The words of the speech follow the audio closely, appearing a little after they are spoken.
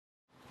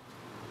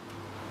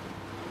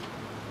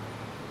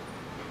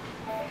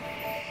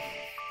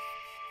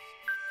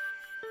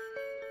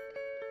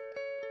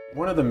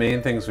One of the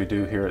main things we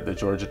do here at the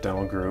Georgia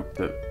Dental Group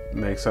that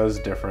makes us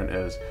different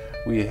is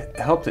we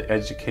help to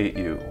educate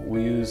you.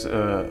 We use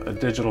a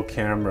digital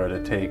camera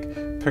to take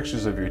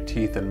pictures of your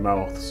teeth and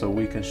mouth so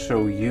we can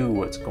show you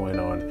what's going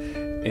on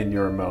in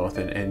your mouth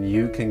and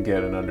you can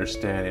get an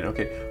understanding.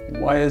 Okay,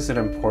 why is it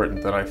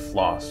important that I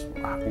floss?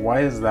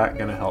 Why is that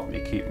going to help me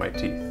keep my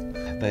teeth?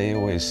 They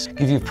always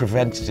give you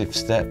preventative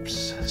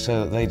steps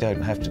so that they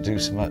don't have to do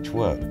so much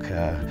work,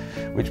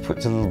 which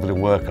puts a little bit of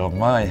work on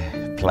my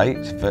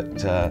plate, but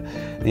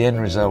the end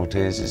result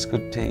is it's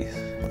good teeth.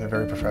 They're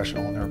very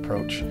professional in their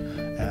approach,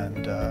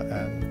 and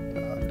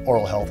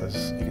oral health,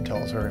 as you can tell,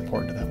 is very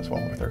important to them as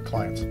well with their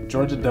clients.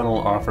 Georgia Dental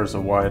offers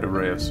a wide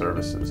array of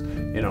services,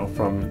 you know,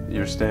 from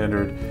your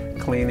standard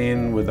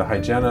cleaning with the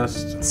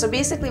hygienist. So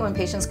basically when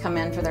patients come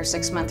in for their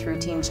 6-month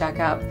routine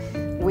checkup,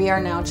 we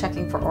are now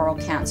checking for oral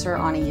cancer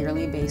on a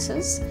yearly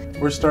basis.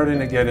 We're starting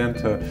to get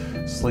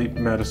into sleep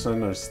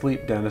medicine or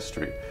sleep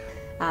dentistry.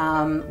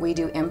 We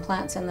do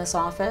implants in this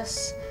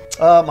office.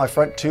 My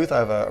front tooth, I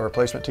have a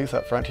replacement tooth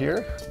up front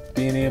here.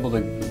 Being able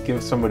to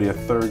give somebody a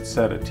third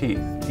set of teeth,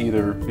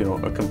 either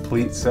a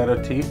complete set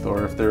of teeth,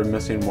 or if they're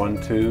missing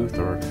one tooth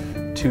or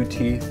 2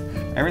 teeth.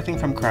 Everything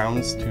from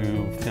crowns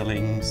to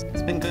fillings,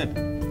 it's been good,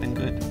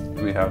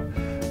 We have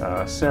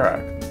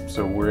CERAC,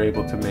 so we're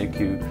able to make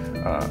you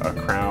a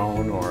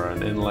crown or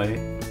an inlay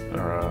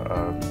or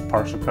a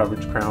partial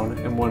coverage crown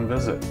in one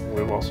visit.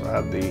 We've also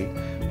had the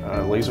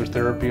laser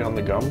therapy on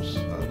the gums.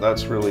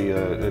 That's really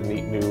a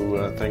neat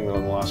new thing in the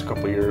last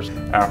couple of years.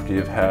 After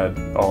you've had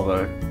all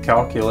the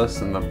calculus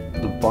and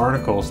the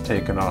barnacles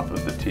taken off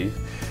of the teeth,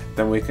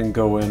 then we can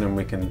go in and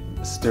we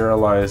can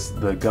sterilize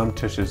the gum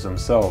tissues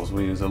themselves.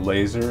 We use a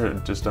laser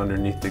just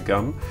underneath the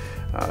gum.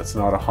 It's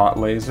not a hot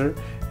laser,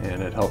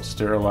 and it helps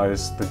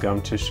sterilize the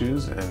gum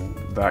tissues, and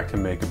that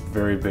can make a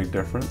very big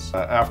difference.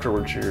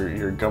 Afterwards,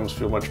 your gums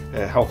feel much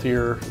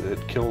healthier.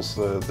 It kills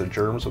the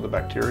germs of the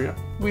bacteria.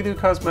 We do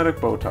cosmetic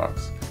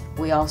Botox.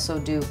 We also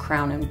do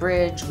crown and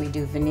bridge, we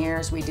do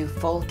veneers, we do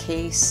full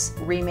case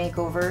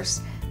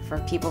remakeovers for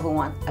people who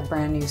want a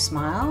brand new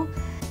smile.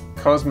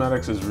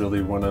 Cosmetics is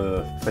really one of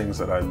the things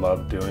that I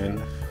love doing.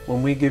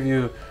 When we give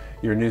you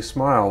your new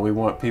smile, we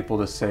want people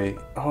to say,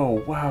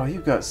 "Oh wow,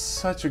 you've got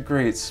such a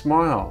great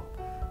smile."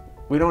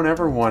 We don't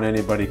ever want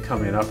anybody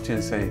coming up to you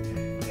and say,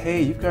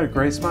 "Hey, you've got a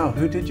great smile,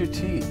 who did your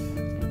teeth?"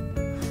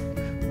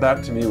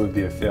 That to me would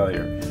be a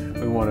failure.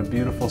 We want a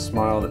beautiful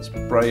smile that's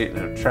bright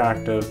and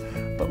attractive,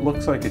 but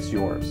looks like it's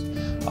yours.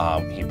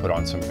 He put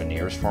on some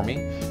veneers for me,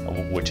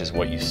 which is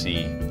what you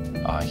see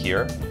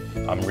here.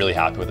 I'm really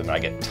happy with them. I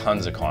get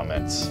tons of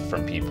comments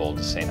from people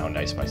just saying how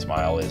nice my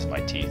smile is, my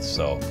teeth.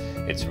 So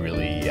it's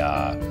really,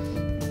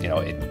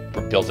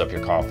 it builds up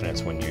your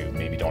confidence when you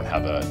maybe don't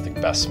have the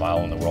best smile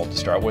in the world to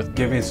start with.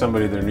 Giving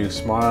somebody their new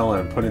smile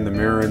and putting the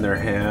mirror in their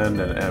hand,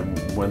 and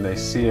when they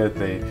see it,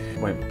 they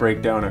might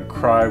break down and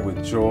cry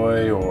with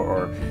joy,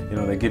 or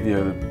they give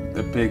you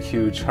a big,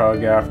 huge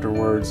hug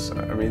afterwards.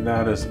 I mean,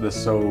 that is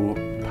so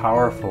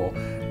powerful,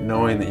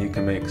 knowing that you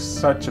can make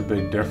such a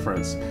big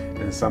difference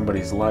in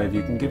somebody's life.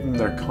 You can give them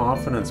their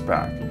confidence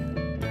back.